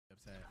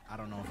I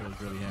don't know if it was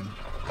really him.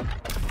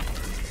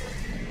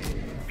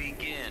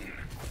 Begin.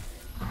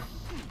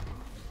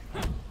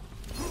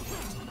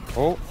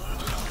 Oh.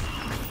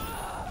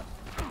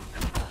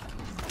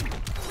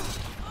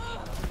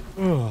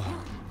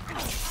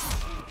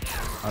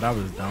 Oh, that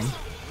was dumb.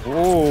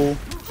 Oh.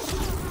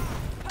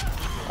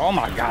 Oh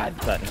my God,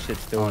 that shit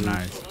still. Oh,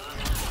 nice.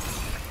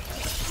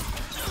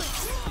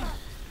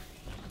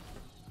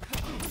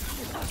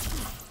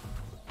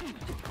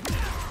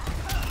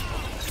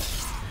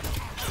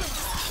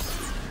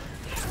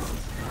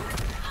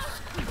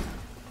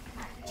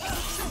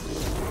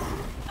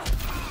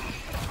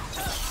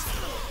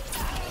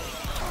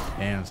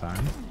 Damn,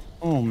 son.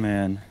 Oh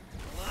man.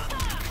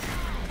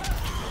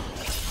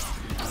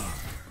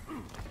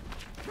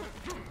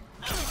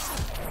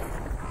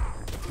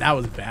 That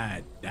was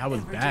bad. That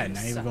was bad.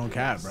 Not even gonna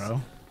cap,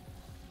 bro.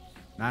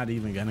 Not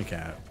even gonna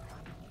cap.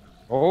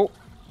 Oh.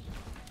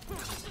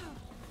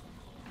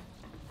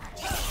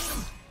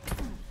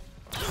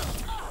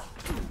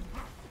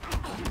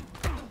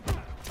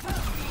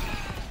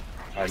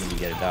 I need to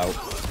get it out.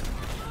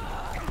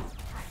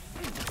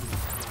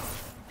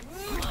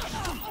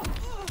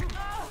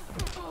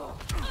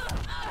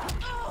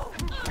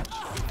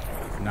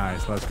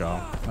 Nice. Let's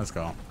go. Let's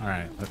go. All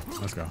right.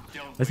 Let's go.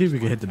 Let's see if we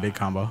can hit the big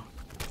combo.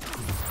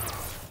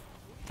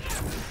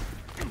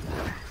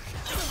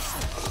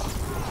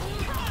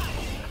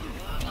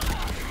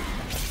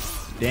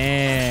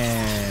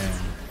 Damn.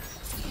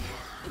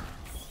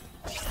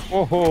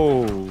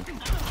 Oh.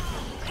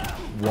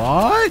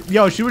 What?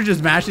 Yo, she was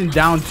just mashing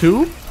down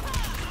too?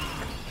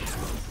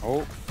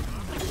 Oh.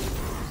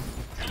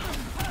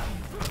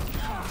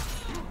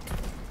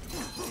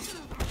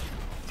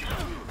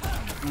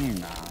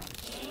 Nah.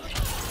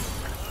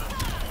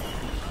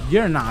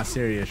 You're not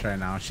serious right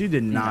now. She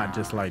did not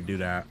just like do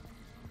that.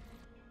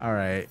 All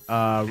right.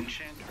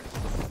 Enchanter.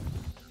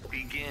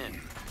 Begin.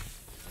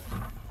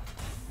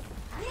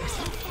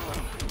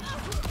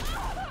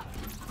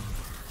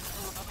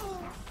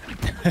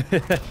 Yeah,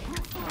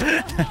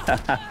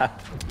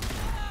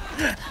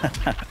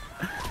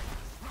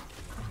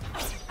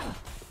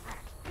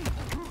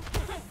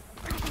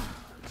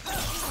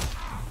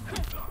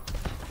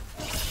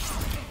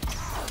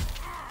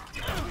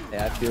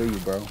 I feel you,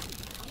 bro.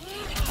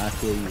 I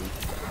feel you.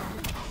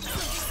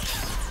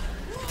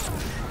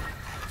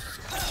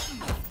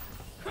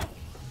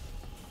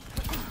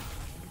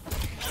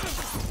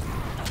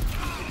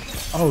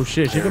 Oh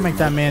shit, she can make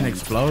that man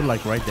explode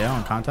like right there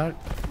on contact.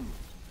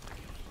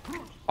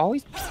 Oh,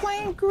 he's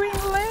playing Green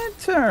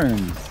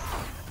Lantern.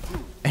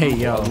 Hey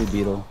yo. Ugly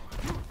Beetle.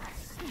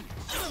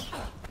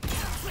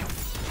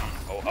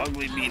 Oh,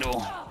 ugly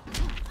beetle.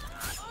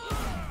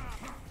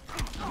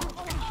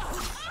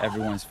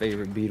 Everyone's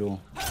favorite Beetle.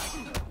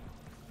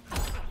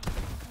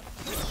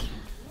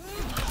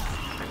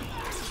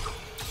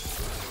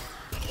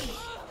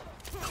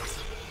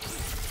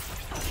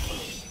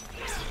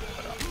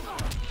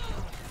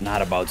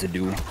 Not about to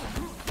do.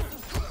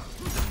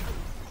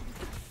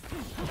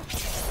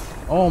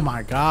 Oh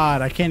my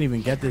god, I can't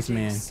even get this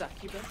man.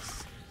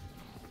 Succubus.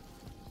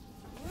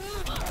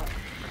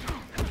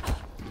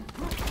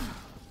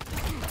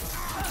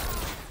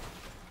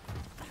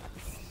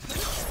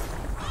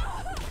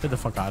 Get the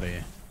fuck out of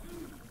here.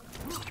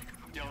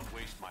 Don't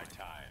waste my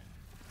time.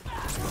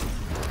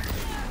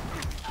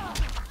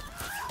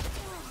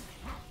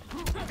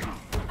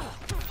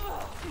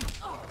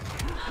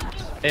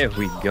 There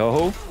we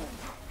go.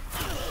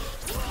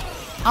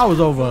 I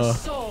was over.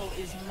 Soul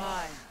is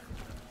mine.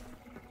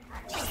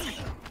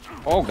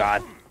 Oh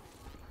God.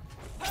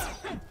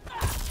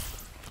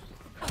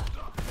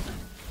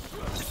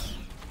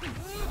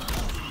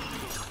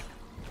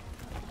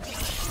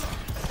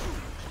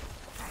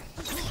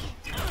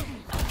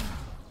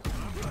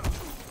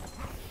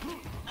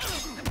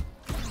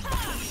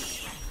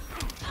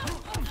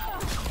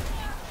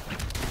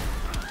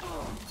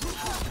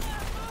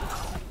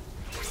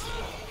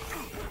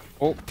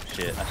 Oh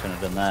shit, I shouldn't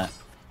have done that.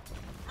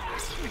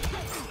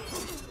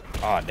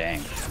 Oh dang.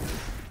 I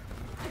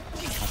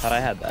thought I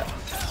had that.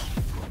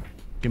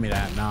 Give me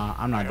that. Nah,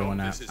 I'm not doing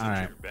that. All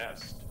right.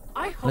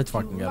 I hope Let's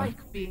fucking you get him.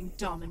 like being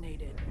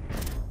dominated.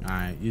 All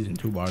right. Using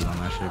 2 bars on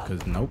that shit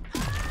because nope.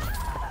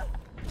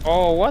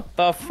 Oh, what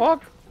the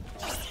fuck?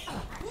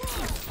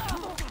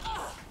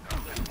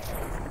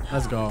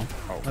 Let's go.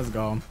 Let's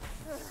go.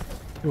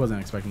 He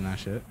wasn't expecting that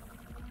shit.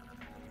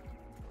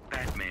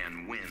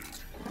 Batman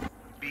wins.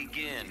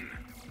 Begin.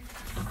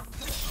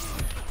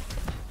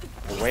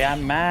 The way I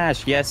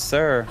mash, yes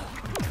sir.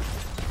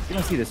 You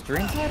don't see the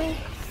string title?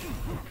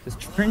 The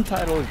string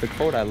title is the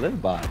code I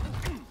live by.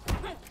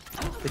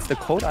 It's the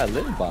code I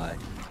live by.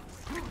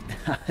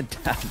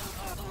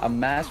 I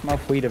mash my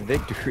way to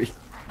victory.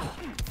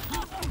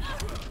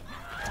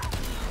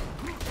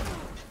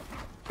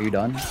 Are you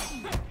done?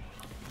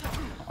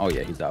 Oh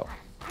yeah, he's out.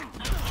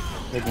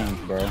 Good games,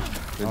 bro.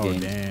 Good Oh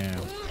games. damn.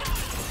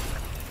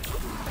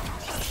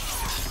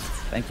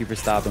 Thank you for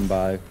stopping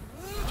by.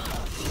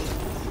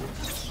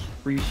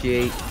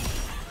 Appreciate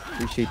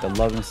the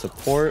love and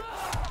support.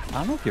 I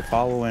don't know if you're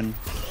following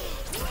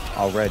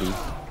already.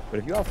 But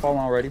if you all fallen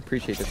already,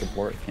 appreciate the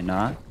support. If you're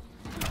not,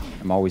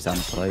 I'm always down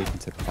to play.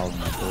 Consider following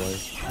my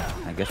boys.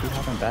 I guess we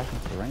hopping back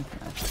into the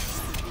ranked match.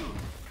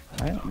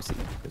 Alright, let me see.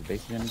 Is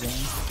Basie in the game?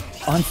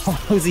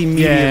 Unfollows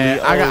immediately. Yeah,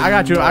 I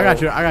got you. no. I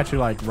got you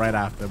like right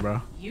after,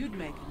 bro. You'd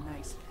make a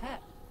nice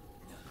pet.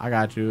 I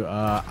got you.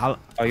 Oh,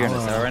 you're in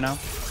the cell right now?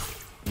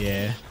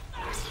 Yeah.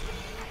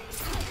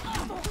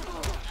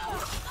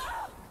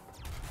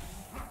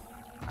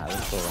 Alright,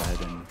 let's go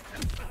ahead and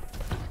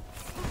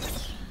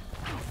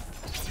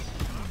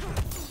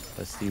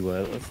let's see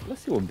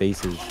what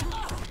base is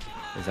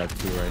up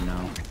to right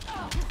now.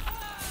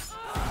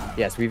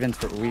 Yes, we've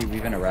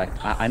interacted.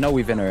 I know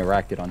we've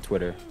interacted on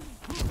Twitter,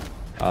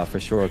 for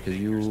sure, because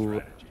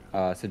you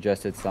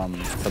suggested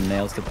some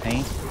nails to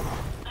paint.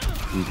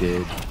 We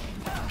did.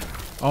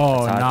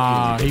 Oh Sasori,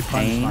 nah, we he did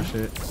punched my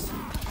pain.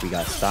 shit. We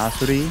got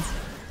Sasori.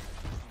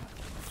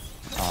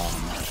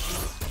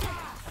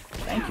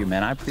 Thank you,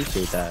 man. I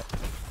appreciate that.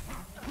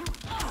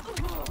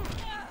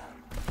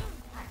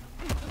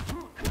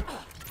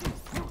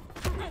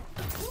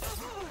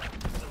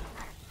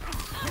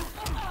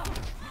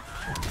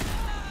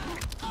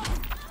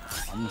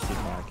 I'm gonna see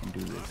how I can do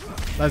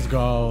this. Let's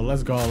go.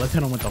 Let's go. Let's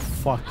hit him with the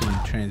fucking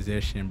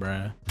transition,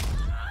 bruh.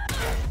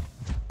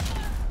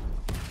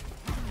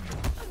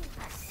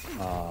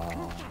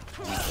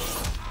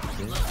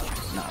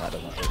 Nah, that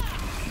doesn't work.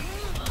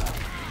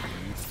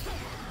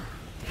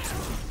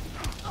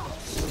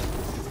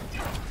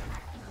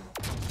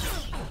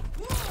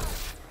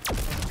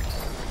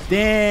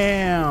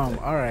 Damn.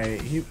 All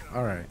right.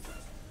 All right.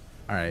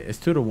 All right. It's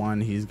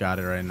 2-1. He's got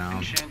it right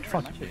now.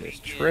 Fuck you.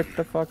 Just trip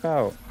the fuck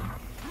out.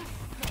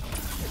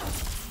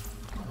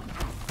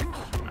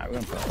 Alright,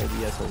 we're gonna put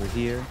OBS over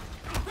here.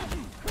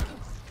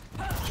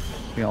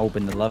 We're gonna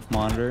open the left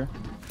monitor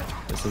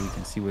just so we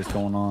can see what's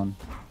going on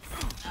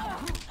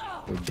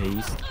with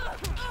base.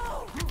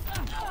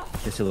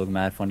 This should look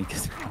mad funny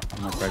because I'm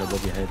gonna try to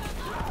look ahead.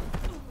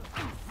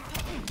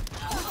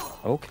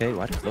 Okay,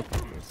 why does it look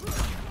like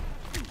this?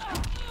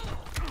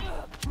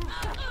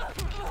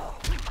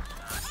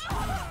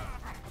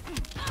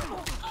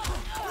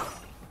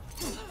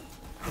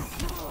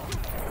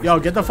 Yo,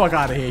 get the fuck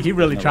out of here. He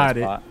really tried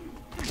it.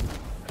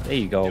 There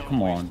you go.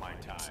 Come on.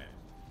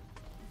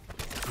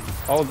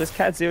 Oh, this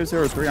cat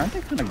 003. Aren't they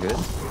kind of good?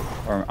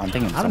 Or I'm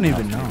thinking. I don't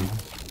even know.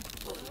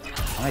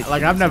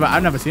 Like I've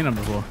never seen him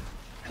before.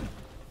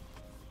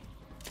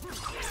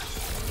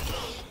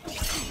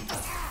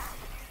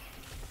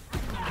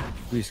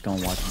 We just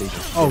gonna watch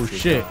base. Oh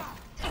shit.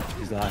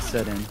 His last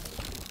set in.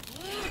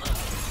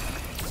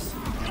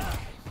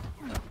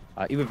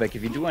 Even if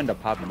you do end up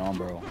popping on,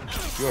 bro,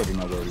 you already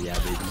know where we at,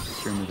 baby.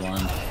 Stream is on.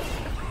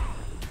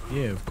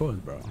 Yeah, of course,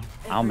 bro.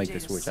 I'll make the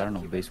switch. I don't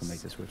know if base will make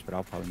the switch, but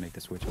I'll probably make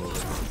the switch over.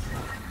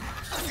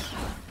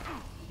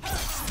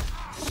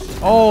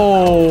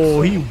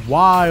 Oh, he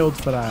wild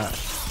for that.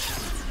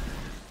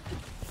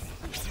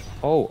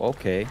 Oh,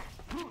 okay.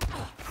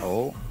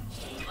 Oh.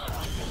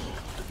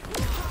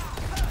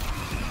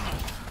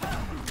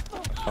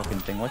 Fucking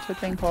thing. What's the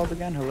thing called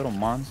again? Her little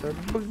monster?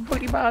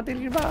 Booty ba,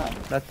 diddy ba.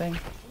 That thing.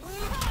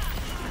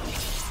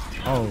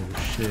 Oh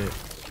shit.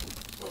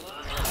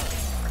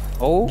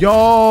 Oh.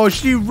 Yo,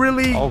 she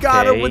really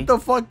got it Okay. with the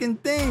fucking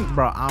thing,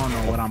 bro. I don't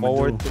know what I'm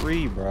gonna do.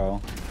 4-3,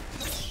 bro.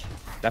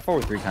 That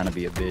 4-3 kind of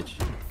be a bitch.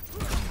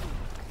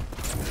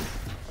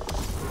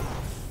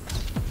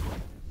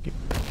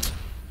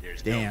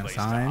 There's Damn, no place to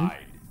son. hide.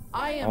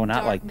 I am Oh,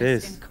 not like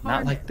darkness this.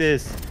 Not incarnate. like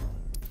this.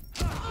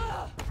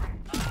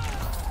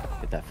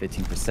 Get that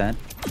 15%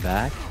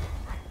 back.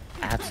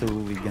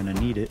 Absolutely gonna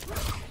need it.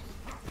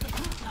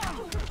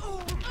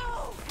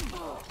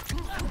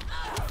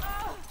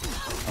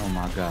 Oh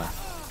my god.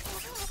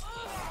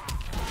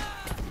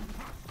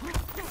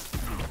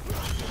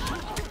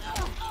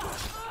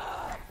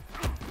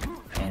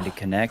 And it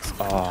connects.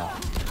 Oh. Oh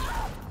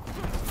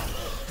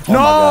my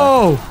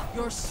God. No!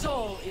 Your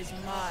soul is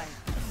mine.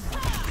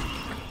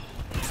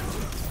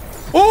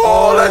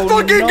 Oh, let's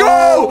fucking no.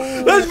 go!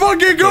 Let's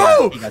fucking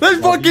go! Yeah, he got Let's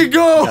you. fucking He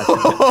go!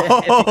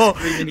 got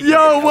you.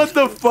 Yo, what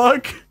the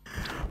fuck?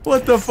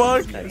 What the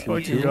fuck? That Let's 2-2.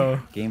 fucking go.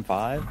 Game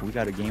 5. We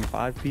got a game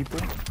 5, people.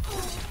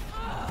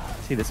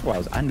 See, this is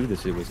why I knew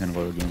this shit was gonna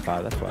go to game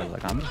 5. That's why I was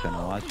like, I'm just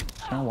gonna watch.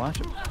 Gonna watch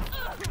it.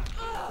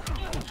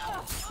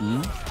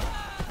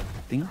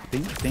 Ding,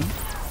 ding, ding.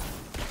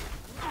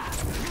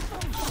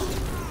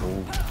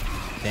 Oh,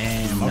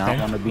 Damn, you do not okay.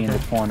 want to be in the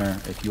corner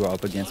if you are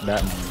up against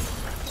Batman.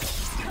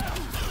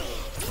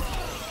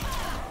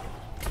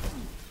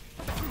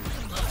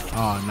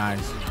 Oh,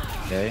 nice.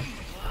 Okay.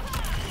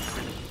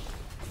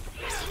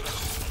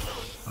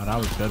 Oh, that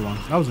was a good one.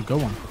 That was a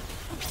good one.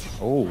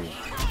 Oh,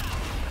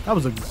 That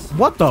was a...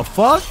 What the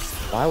fuck?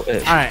 why?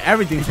 Alright,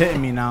 everything's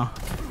hitting me now.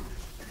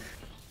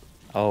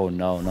 Oh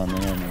no, no, no,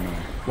 no, no, no.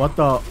 What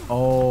the...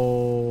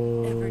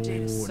 Oh...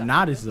 Everyday to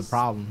Now this is a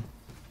problem.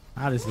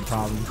 Now this is a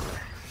problem.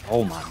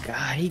 Oh my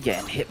God, he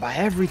getting hit by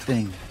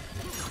everything.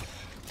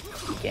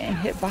 He getting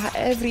hit by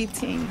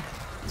everything.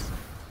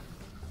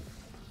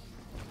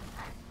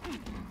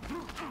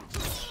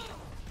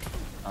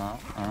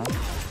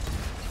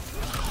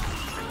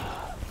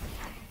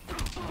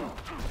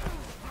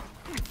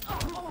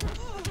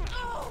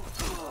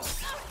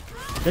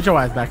 Get your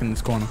ass back in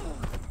this corner.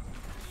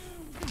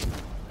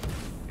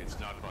 It's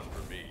not fun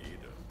for me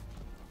either.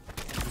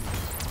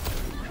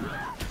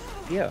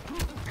 Yeah.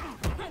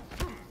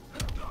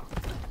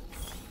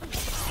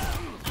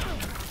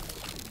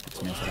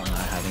 Chance that I'm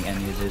not having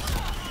any of this.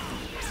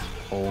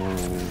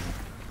 Oh.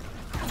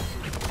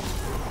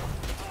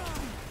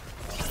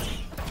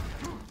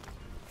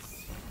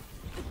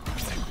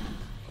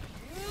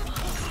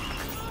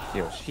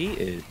 Yo, she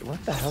is.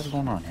 What the hell's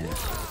going on here?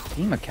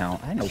 Steam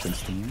account. I didn't open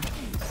Steam.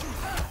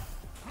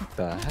 What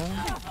the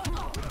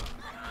hell?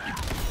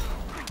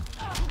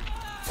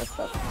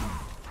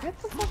 Get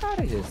the fuck out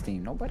of here,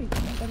 Steam. Nobody.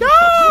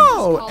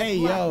 Yo! Hey,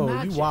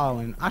 yo, you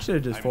wildin'. I should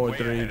have just I'm forward way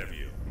 3. ahead of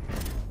you.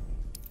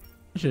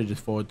 I should have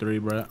just forward 3,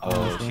 bro.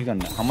 Oh, she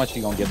gonna. How much she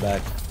gonna get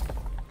back?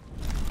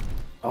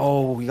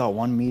 Oh, we got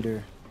 1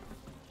 meter.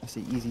 That's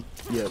an easy.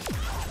 Yep.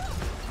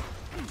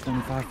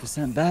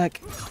 25%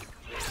 back.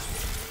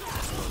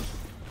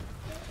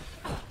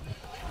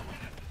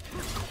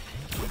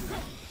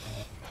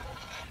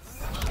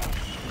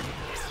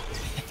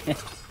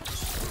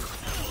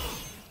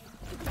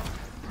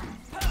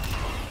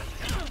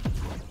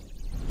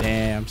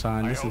 Damn,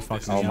 son, this is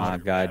fucking. Oh me my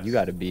up. god, you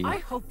gotta be I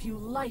hope you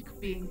like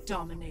being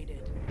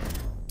dominated.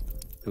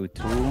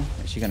 2-2.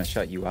 Is she gonna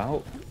shut you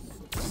out?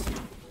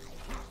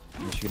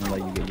 Or is she gonna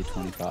let you get your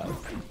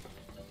 25?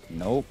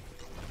 Nope.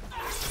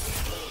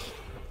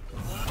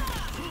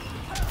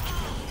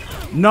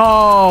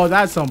 No,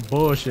 that's some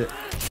bullshit.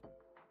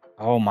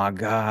 Oh my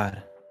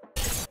god.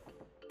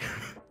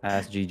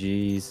 Ass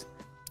GG's.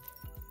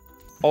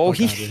 Oh,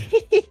 Fuck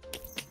he.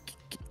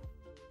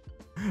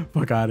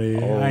 Fuck out of here.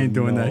 Oh, I ain't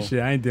doing no. that shit.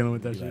 I ain't dealing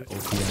with that shit.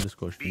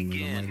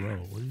 Begin. I'm like, bro,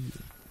 what are you?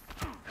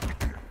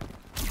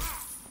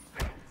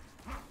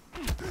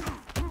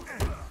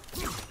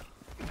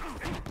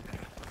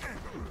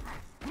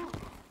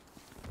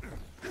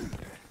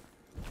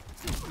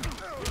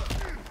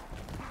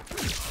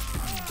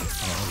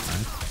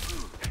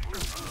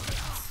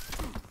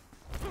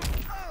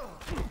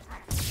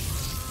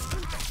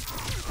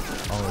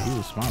 Oh, he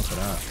was smart for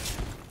that.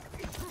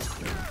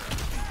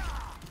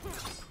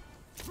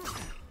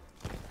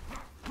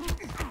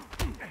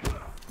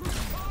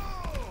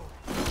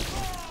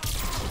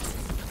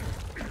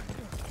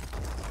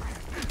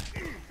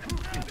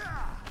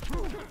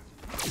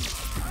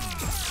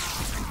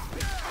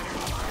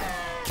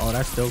 Oh,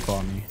 that still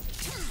caught me.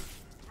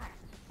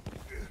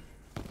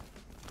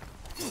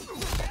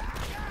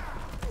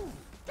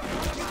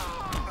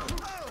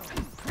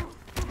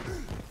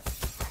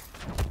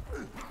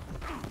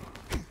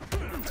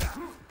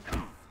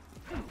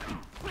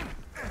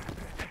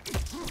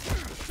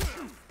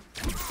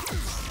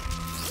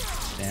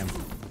 Damn.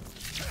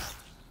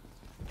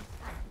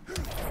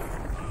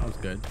 That was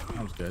good.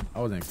 That was good. I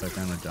wasn't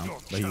expecting him to jump,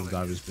 but he was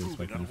obviously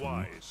expecting it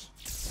from me.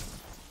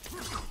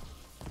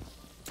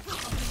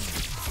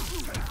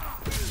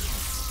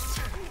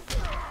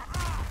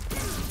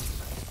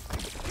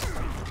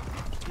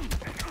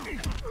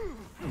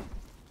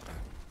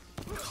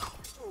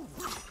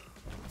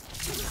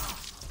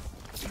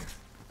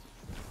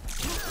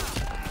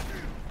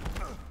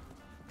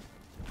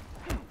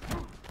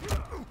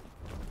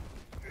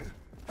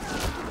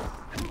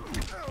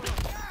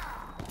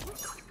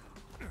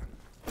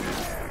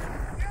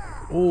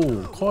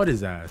 Oh, caught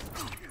his ass.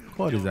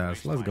 Caught his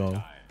ass. Let's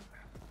go.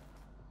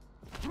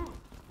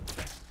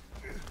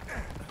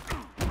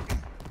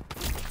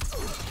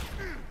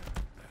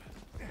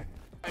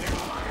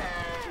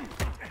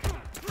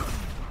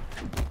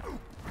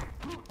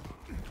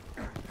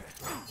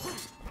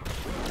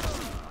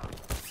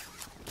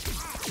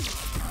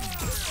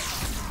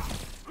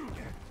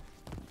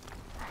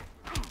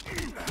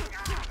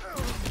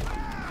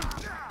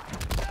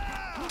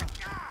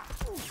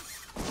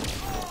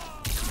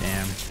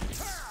 Damn.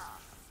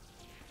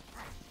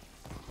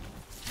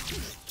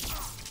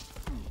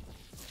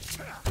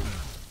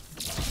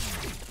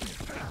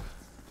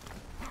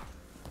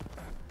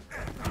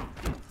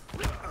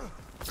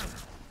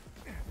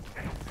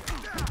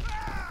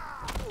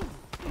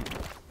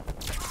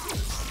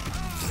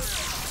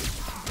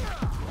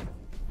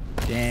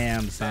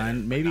 Damn,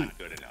 son. Maybe Not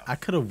good enough. I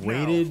could have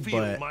waited,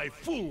 but my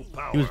full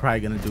power. he was probably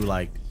gonna do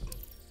like.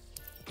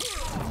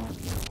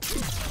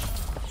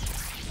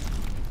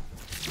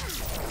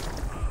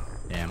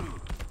 Damn.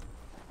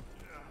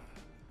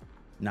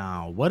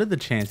 Now, what are the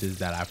chances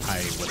that I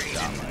probably would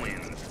have got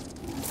like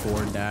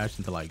forward dash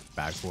into like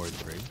back forward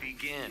 3?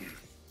 Begin.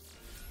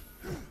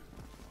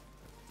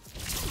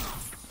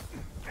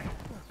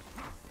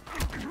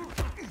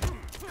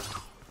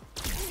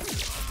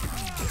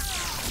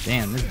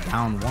 Damn, this is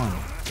down 1.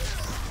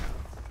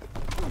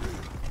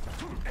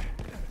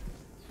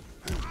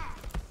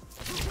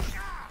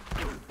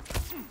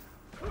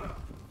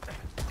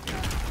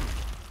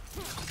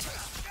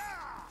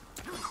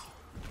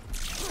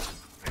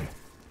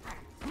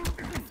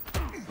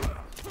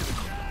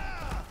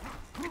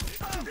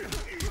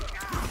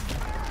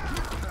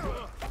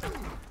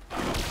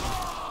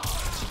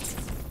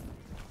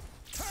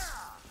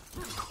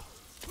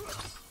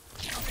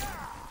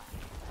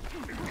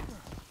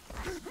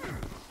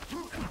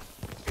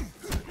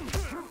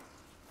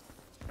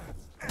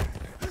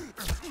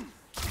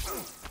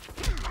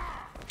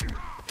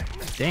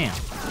 Damn.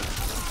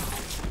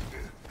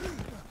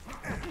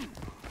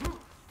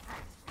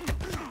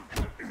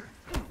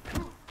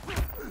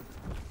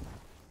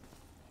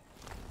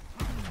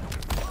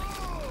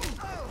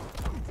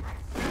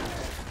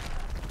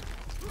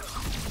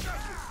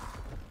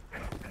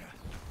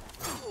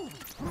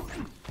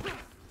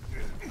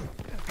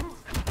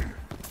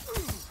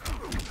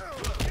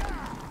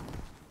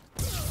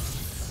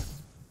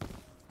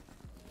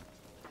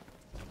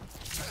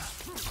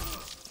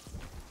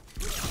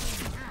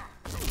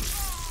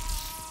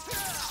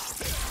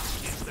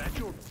 Is that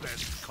your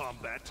best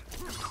combat?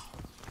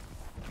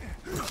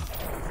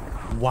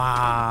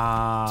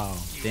 Wow.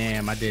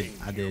 Damn, I did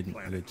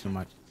too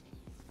much.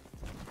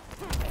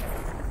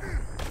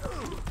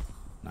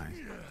 Nice.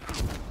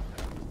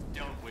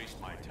 Don't waste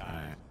my All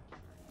time. right.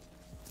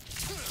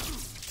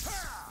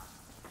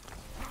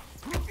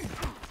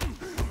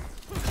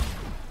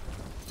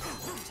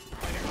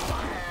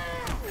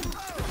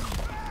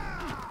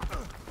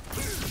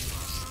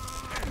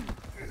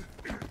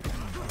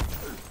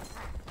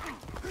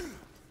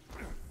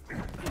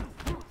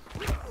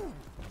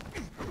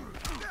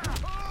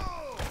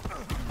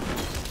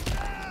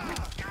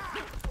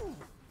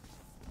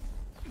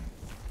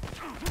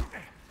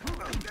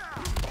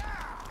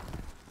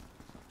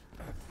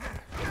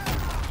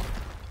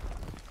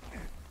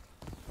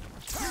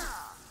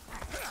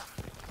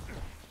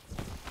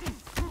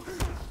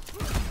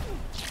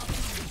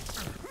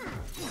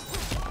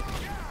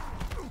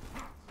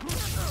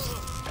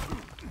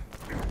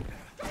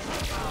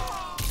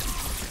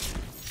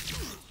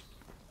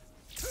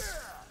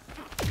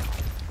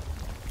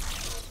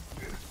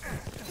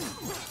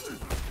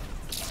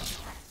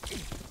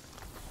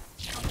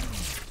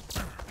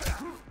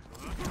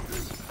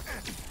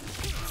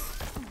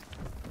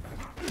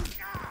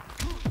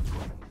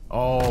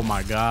 Oh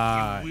my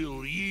god.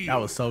 Will yield. That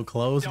was so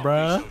close, Don't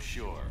bruh. be so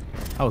sure.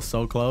 That was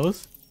so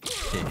close.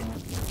 Shit.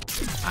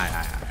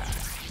 Aye.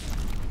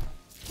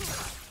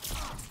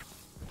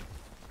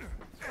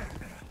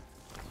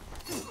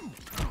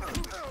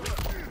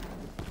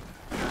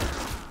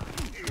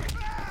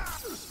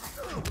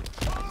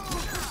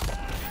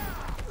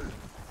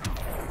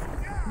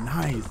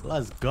 Nice.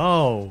 Let's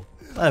go.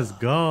 Let's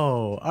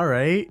go. All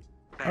right.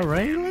 All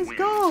right. Let's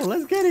go.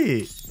 Let's get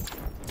it.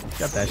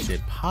 Got that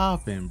shit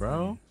popping,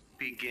 bro.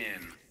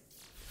 Begin.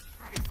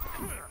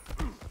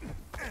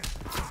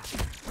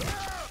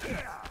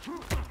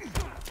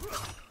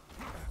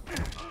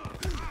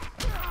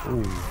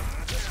 Ooh.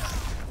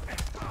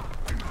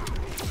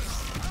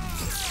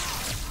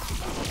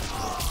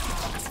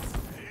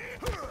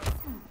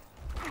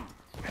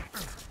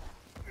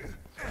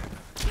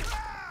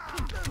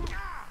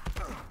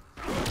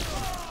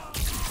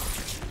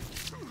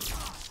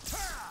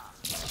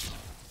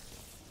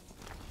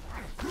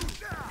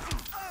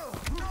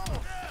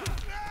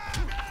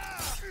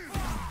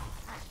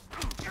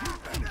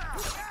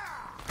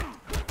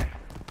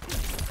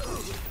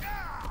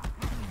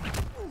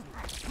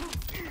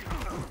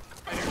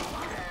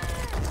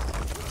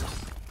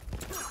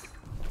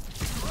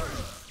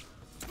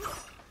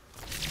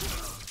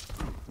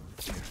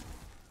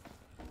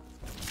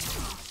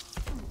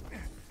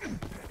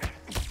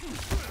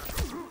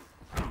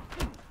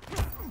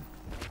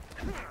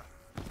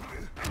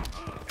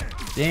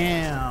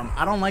 Damn,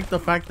 I don't like the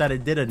fact that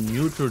it did a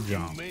neutral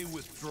jump. May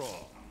withdraw.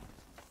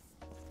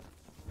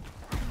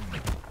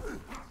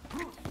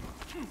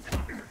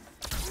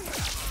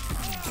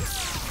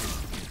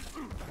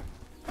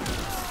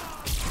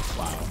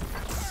 Wow.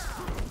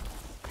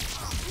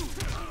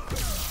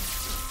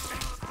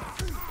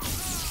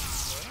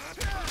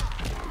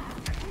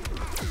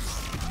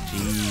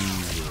 Jesus.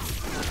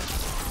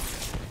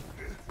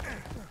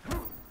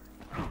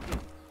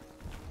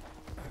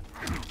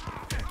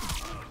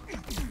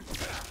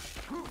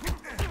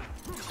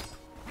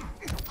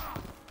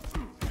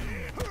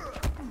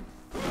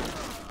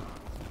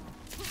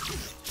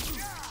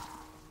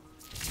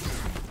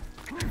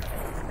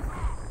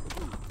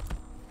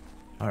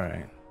 All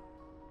right.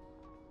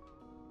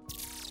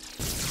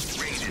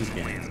 This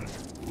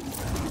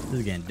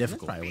is getting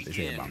difficult. Probably what they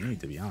say about me,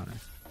 to be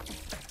honest.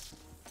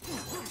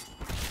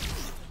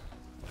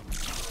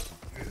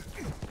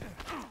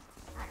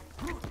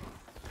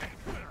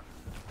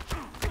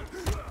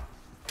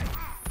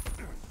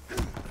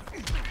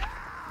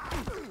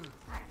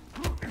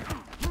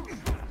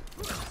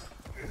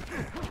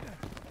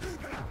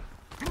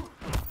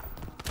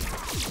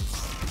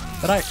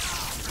 But I.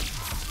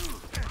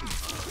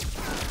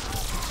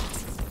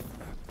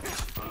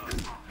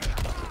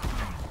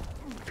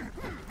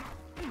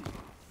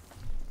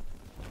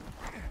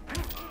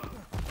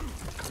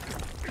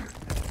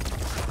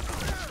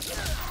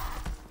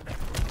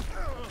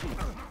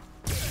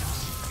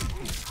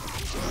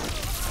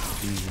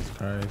 Jesus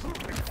Christ.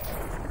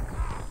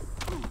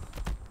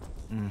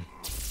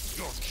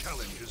 Your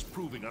challenge is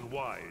proving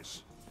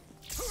unwise.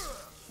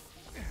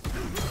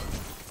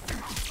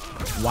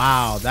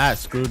 Wow, that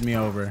screwed me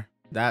over.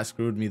 That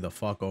screwed me the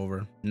fuck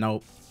over.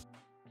 Nope.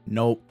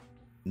 Nope.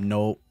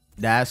 Nope.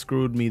 That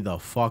screwed me the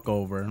fuck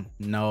over.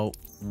 No,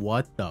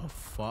 what the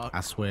fuck?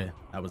 I swear,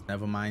 that was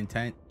never my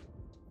intent.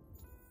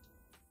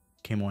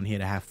 Came on here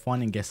to have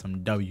fun and get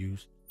some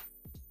W's.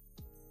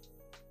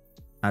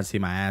 I'd see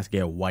my ass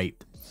get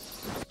wiped.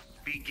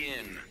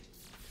 Begin.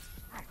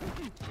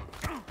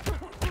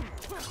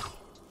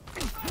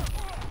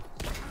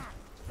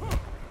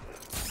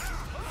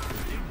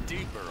 Dig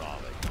deeper, Ollie.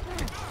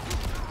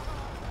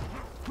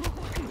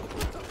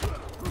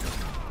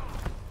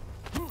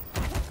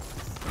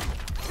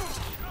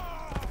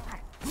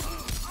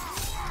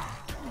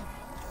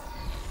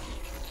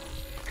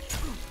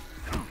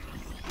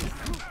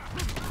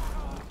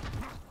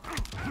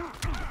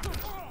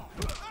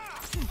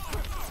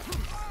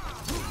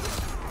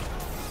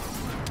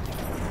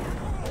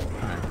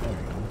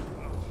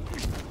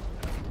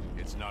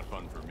 It's not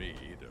fun for me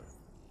either.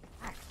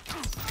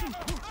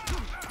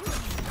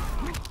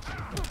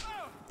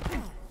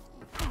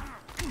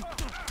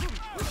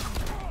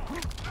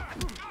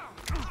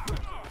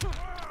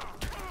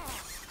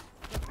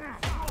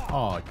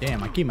 Oh,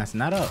 damn, I keep messing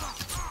that up.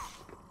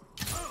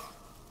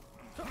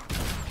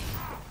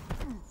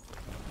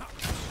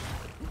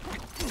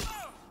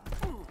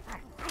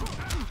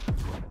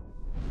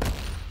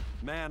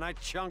 Man, I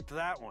chunked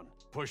that one.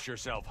 Push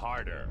yourself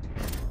harder.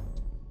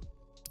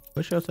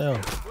 Push yourself.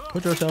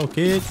 Push yourself,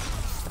 kid.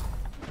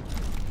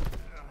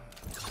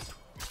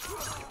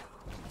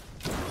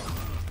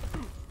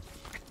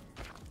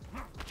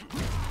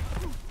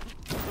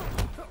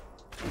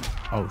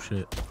 Oh,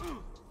 shit.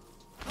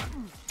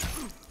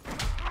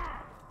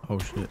 Oh,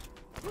 shit.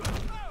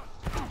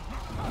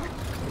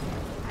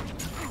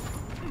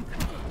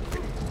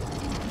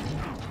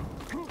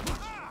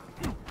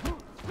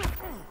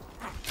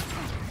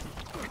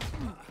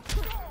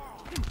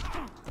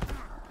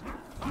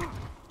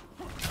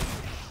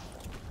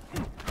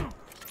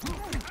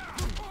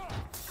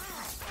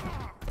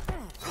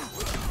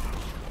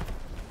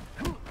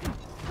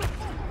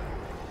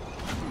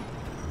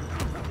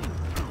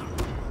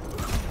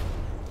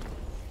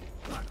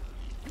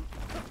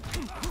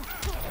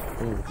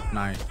 Oh,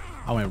 nice.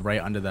 I went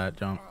right under that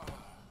jump.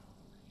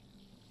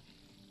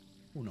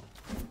 Oh, no.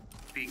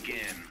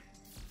 Begin.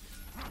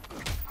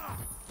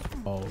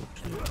 Oh,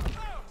 shit.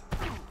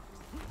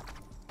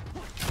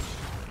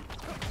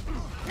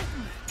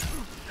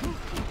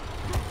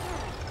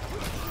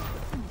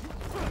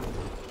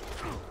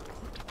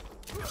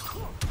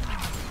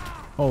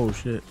 Oh,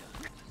 shit.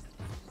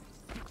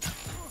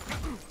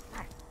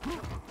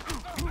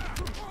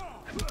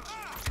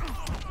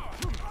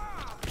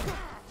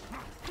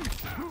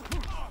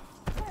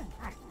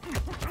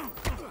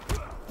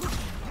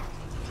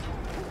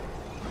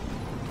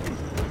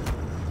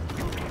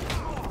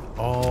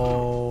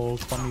 Oh,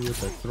 caught me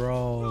with a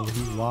throw.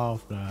 He's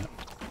wild for that.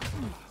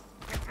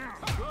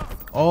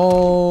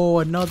 Oh,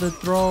 another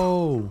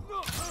throw.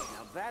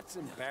 Now that's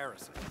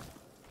embarrassing.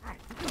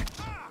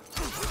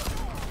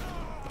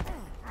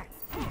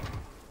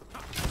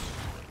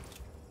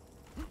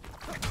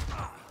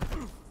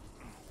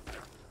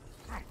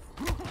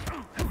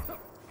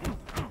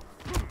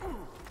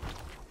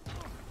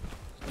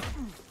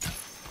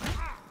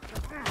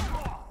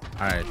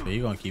 Alright, so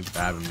you're gonna keep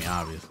grabbing me,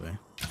 obviously.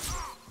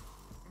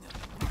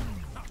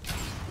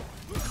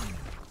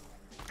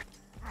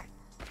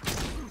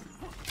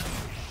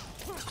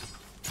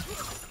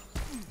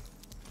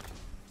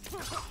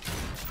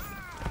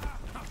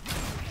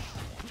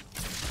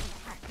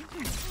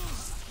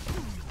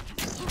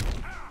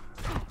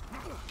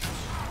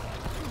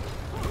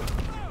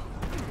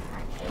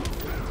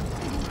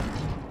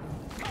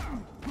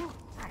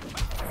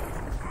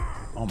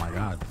 Oh my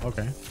god,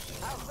 okay.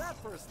 How's that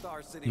for a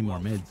Star City Need more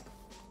woman? mids.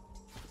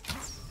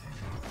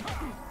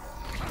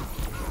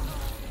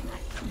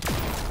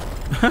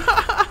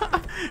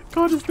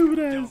 God, this stupid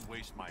ass. Don't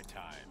waste my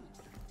time.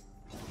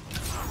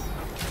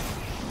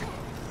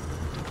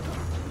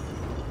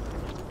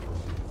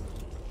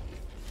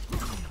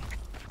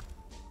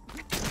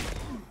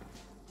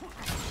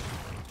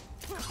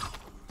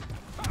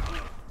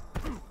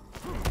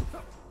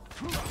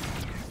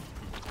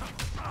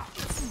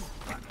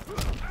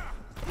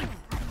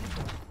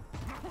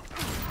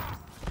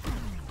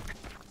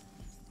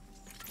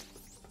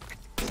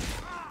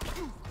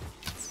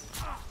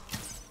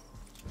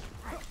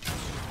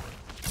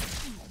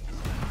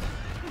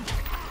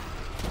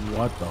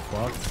 What the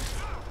fuck?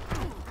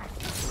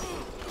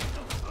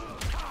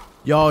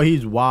 Yo,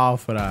 he's wild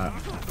for that.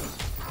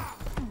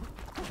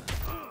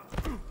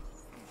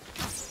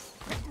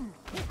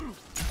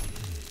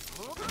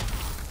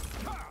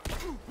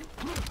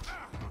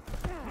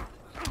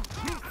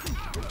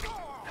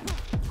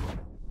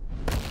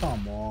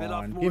 Come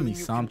on, give me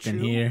something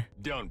here.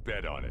 Don't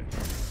bet on it.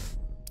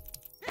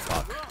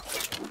 Fuck.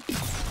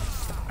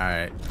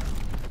 Alright.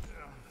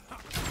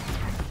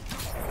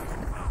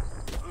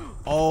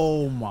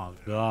 Oh my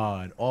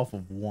god. Off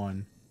of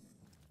one.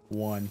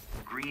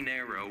 Green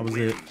arrow That was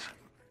wins. it.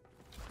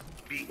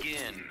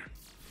 Begin.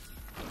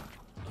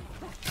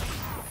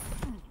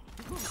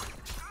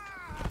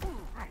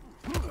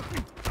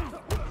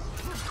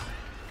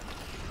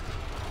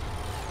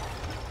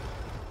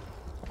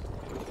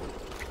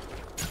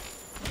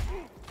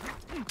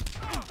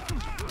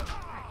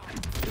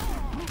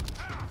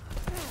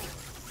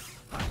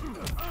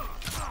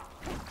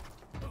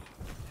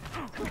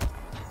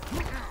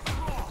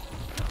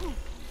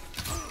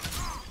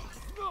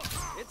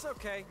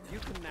 Okay, you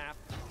can nap.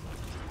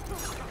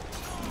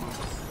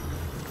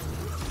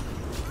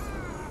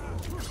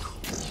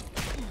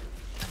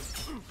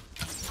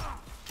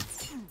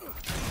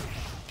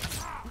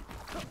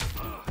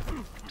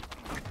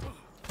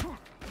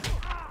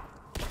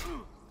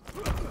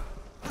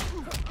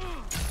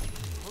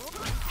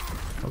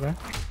 Okay.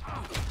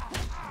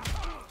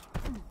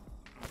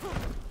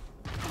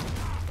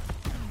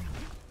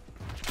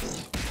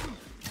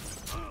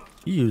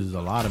 He uses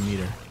a lot of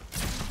meter.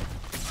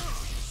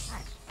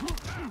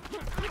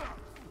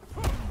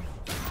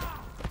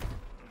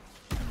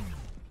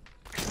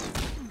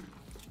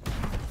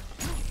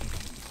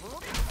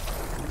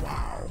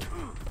 Wow.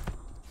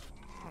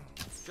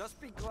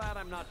 Just be glad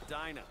I'm not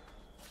Dinah.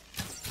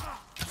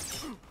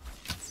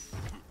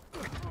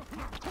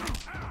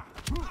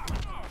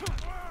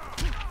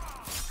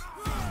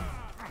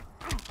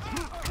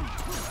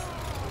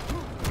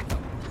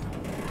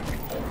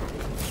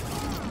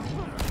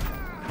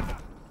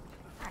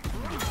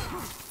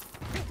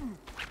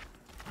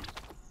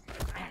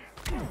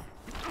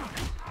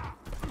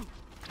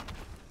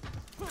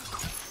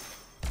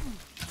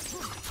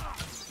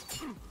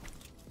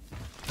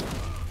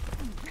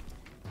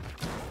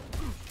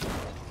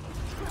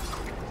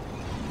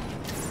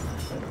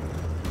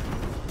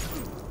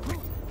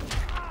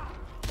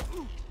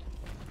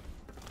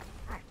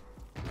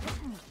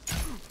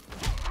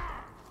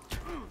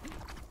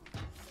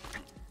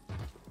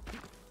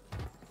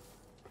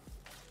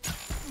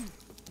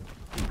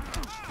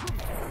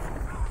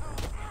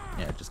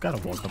 Yeah, just gotta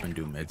walk up and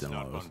do mids and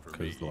lows,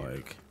 cause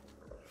like.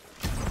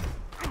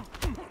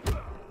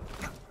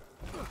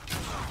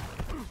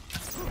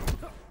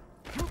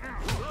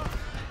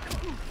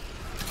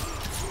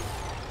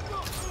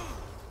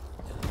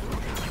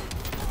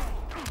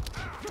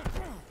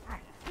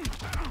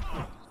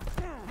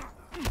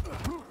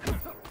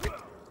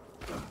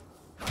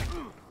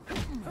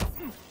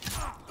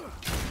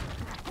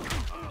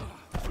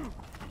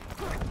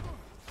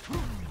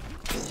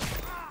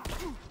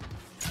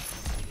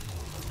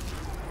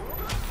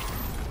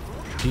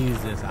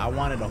 Jesus, I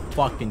wanted to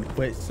fucking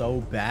quit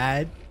so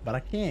bad, but I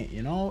can't,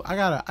 you know? I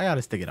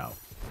gotta stick it out.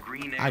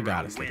 Green I arrow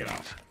gotta stick it wins.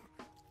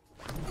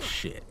 out.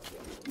 Shit.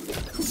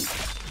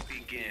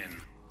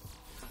 Begin.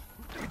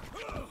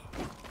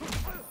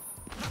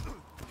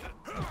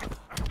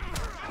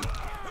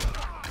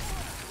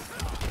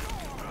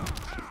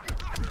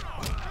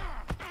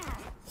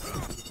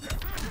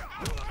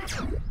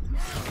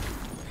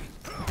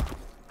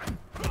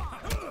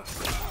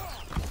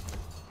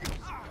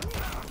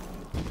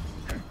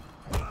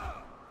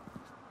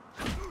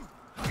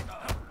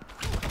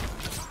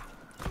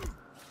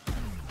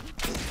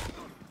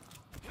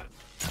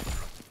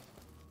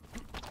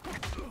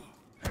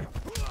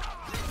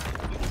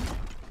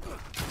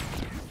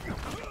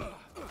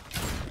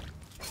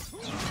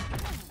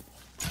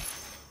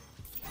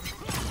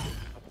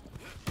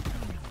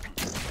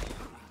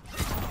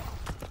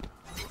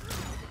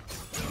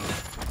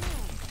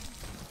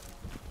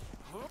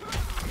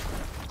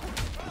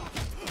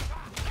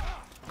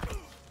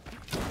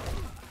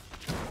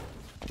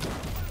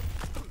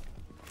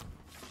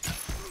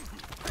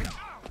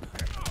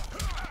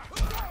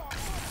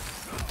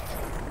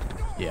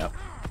 Yep.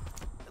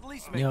 At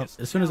least make Yep. this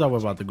As soon as I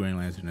whip challenging. out the Green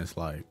Lantern, it's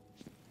like.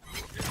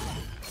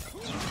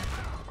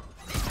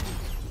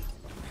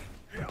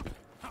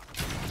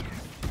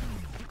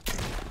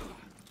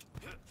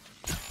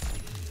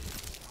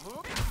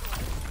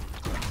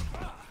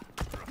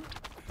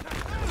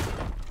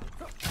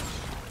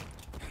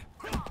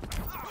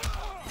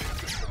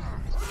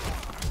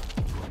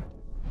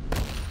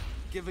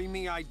 Giving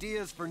me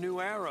ideas for new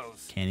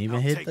arrows. Can't even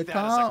I'll hit take the that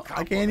as a comp. I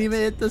can't compliment. even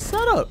hit the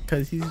setup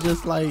because he's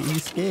just like,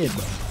 he's scared,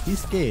 bro. He's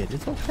scared.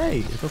 It's okay.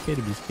 It's okay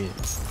to be scared.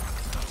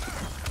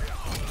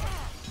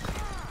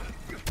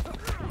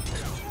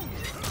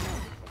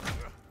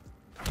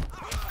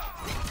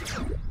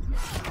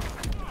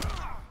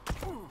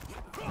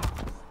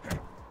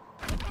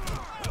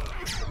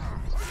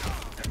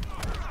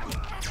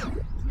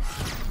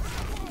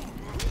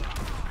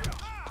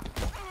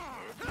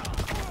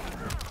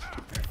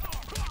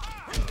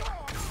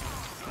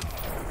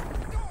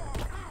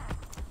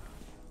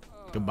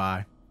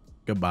 Goodbye.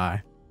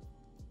 Goodbye.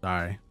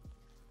 Sorry.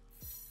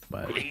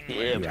 But Green you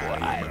Lantern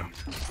out of here, bro.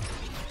 wins.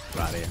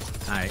 You out of here.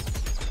 Alright.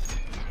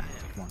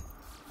 Come on.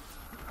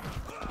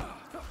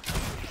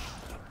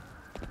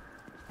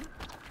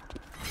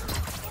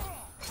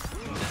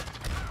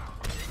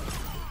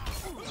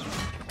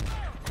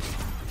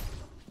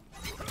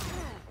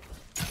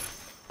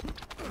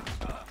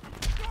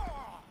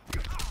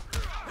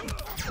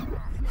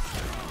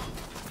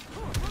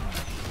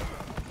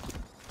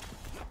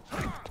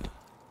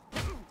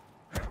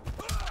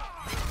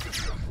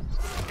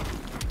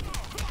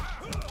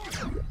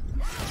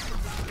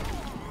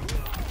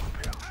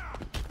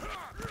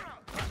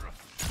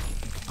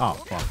 Oh,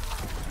 fuck.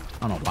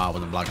 I don't know why I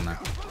wasn't blocking that.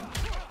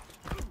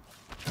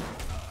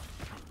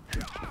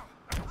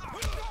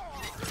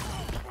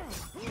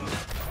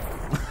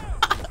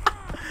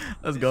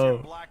 Let's This your go.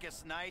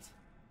 blackest night?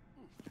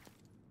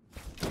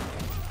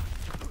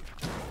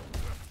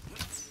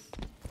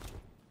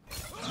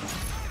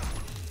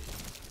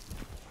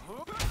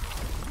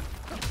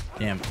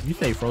 Damn, you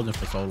stay frozen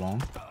for so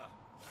long.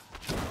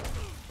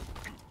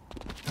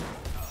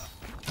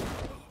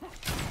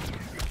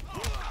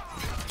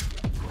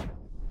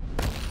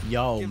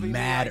 Yo, Giving me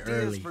mad ideas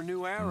early. for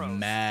new arrows.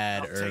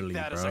 Mad I'll early, take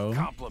that bro. as a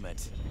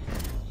compliment.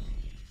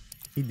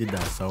 He did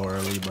that so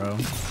early, bro.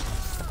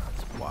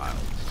 Wild.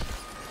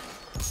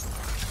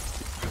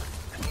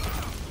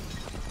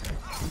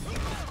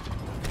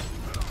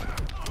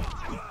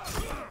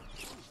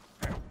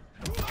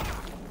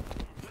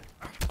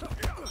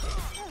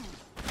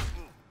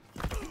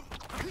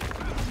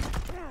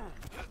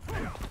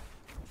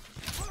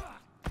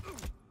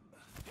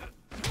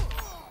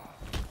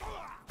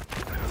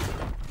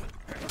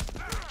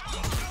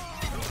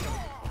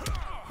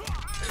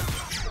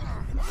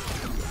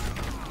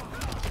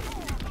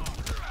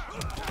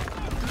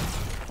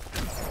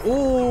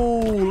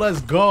 Ooh,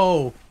 let's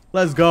go.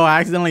 Let's go. I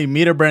accidentally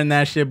meter burned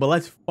that shit, but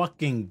let's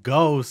fucking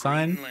go,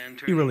 son.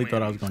 He really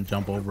thought I was gonna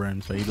jump over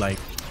him, so he's like,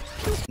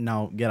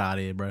 no, get out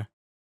of here, bro.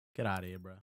 Get out of here, bro.